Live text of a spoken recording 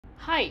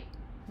Hi,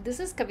 this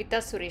is Kavita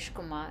Suresh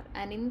Kumar,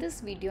 and in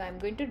this video I am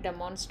going to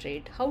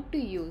demonstrate how to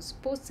use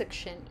post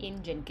section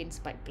in Jenkins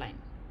Pipeline.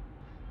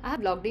 I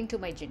have logged into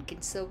my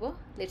Jenkins server.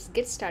 Let's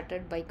get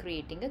started by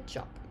creating a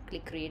job.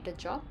 Click create a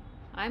job.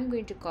 I am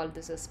going to call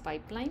this as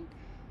pipeline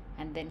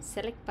and then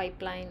select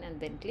pipeline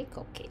and then click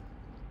OK.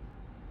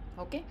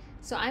 Okay,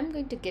 so I am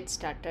going to get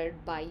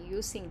started by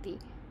using the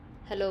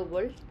Hello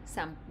World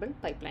sample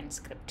pipeline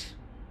script.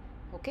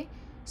 Okay,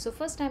 so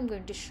first I am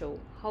going to show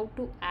how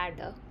to add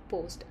a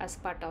post as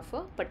part of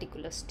a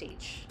particular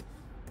stage.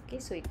 Okay,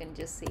 so you can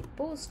just say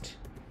post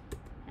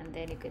and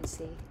then you can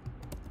say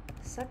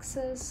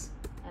success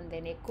and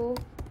then echo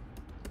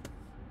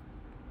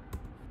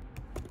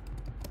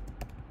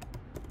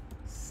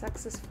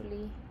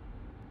successfully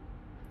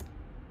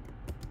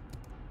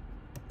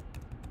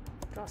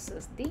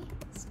process the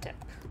step.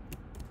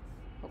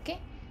 Okay,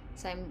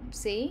 so I'm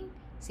saying,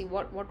 see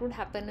what would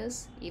happen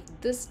is if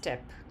this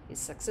step is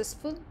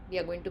successful, we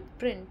are going to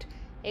print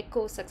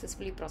echo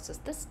successfully process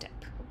the step.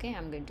 Okay,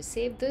 I'm going to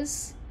save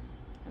this.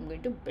 I'm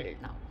going to build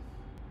now.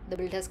 The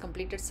build has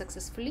completed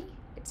successfully.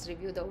 Let's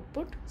review the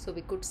output. So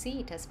we could see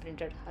it has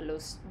printed hello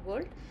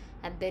world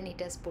and then it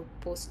has put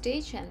post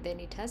stage and then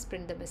it has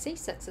printed the message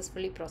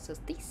successfully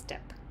processed the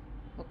step.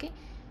 Okay,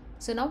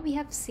 so now we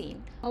have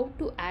seen how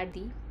to add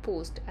the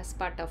post as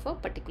part of a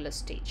particular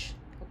stage.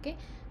 Okay,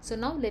 so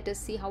now let us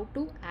see how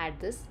to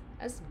add this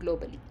as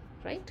globally,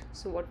 right?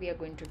 So what we are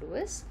going to do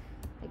is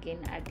again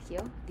add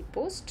here the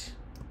post.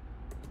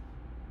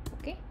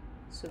 Okay,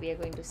 so we are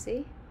going to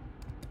say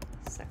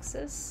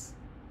success,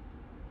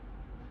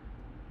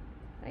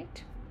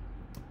 right?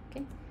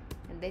 Okay,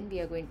 and then we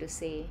are going to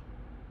say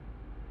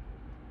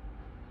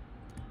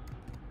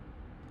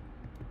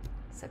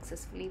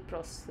successfully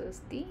process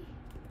the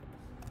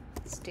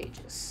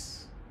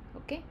stages.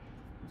 Okay,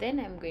 then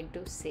I'm going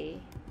to say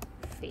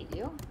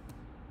failure.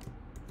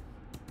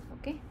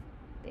 Okay,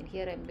 then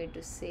here I'm going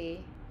to say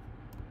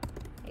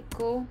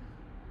echo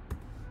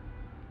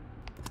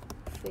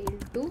fail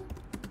to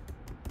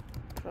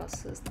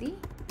process the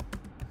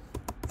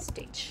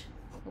stage.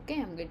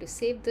 Okay, I'm going to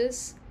save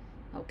this.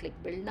 Now click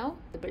build now.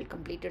 The build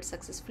completed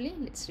successfully.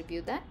 Let's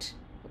review that.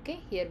 Okay,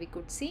 here we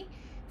could see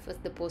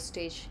first the post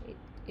stage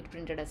it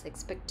printed as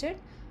expected.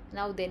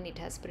 Now then it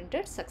has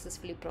printed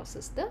successfully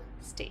processed the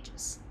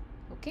stages.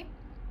 Okay,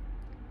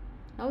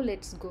 now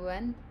let's go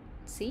and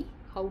see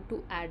how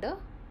to add a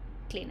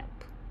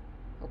cleanup.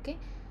 Okay,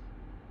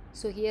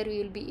 so here we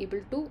will be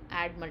able to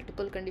add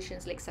multiple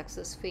conditions like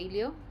success,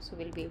 failure. So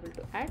we'll be able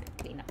to add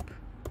cleanup.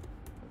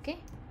 Okay,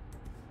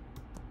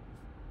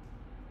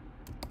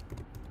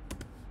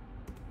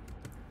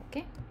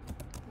 okay,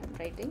 I'm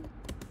writing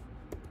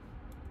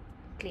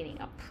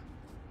cleaning up.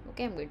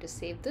 Okay, I'm going to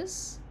save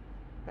this,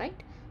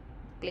 right?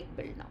 Click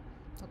build now.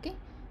 Okay,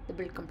 the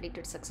build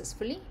completed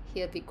successfully.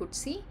 Here we could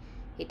see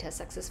it has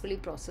successfully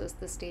processed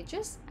the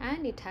stages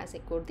and it has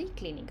echoed the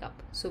cleaning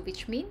up. So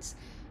which means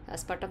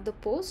as part of the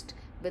post,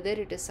 whether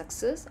it is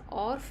success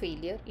or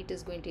failure, it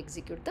is going to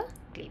execute the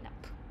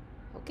cleanup.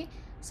 Okay,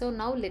 so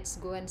now let's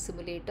go and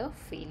simulate a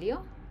failure.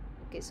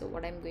 Okay, so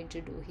what I'm going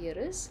to do here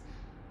is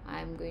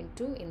I'm going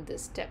to, in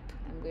this step,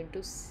 I'm going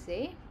to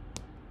say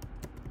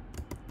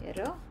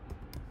error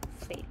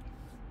fail.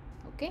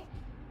 Okay,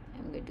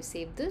 I'm going to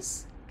save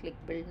this. Click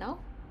build now.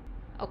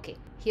 Okay,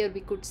 here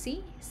we could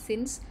see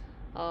since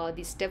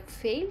the step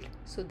failed,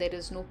 so there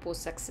is no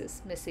post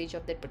success message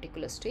of that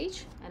particular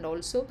stage, and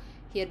also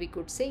here we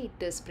could say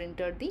it is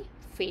printed the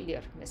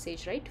failure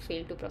message, right?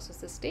 Failed to process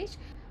the stage.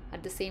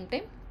 At the same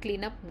time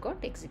cleanup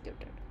got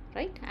executed,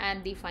 right?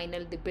 And the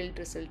final, the build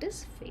result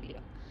is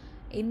failure.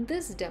 In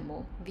this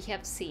demo we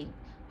have seen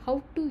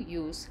how to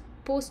use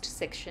post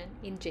section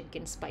in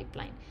Jenkins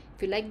Pipeline.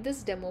 If you like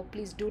this demo,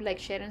 please do like,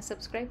 share and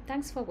subscribe.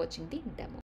 Thanks for watching the demo.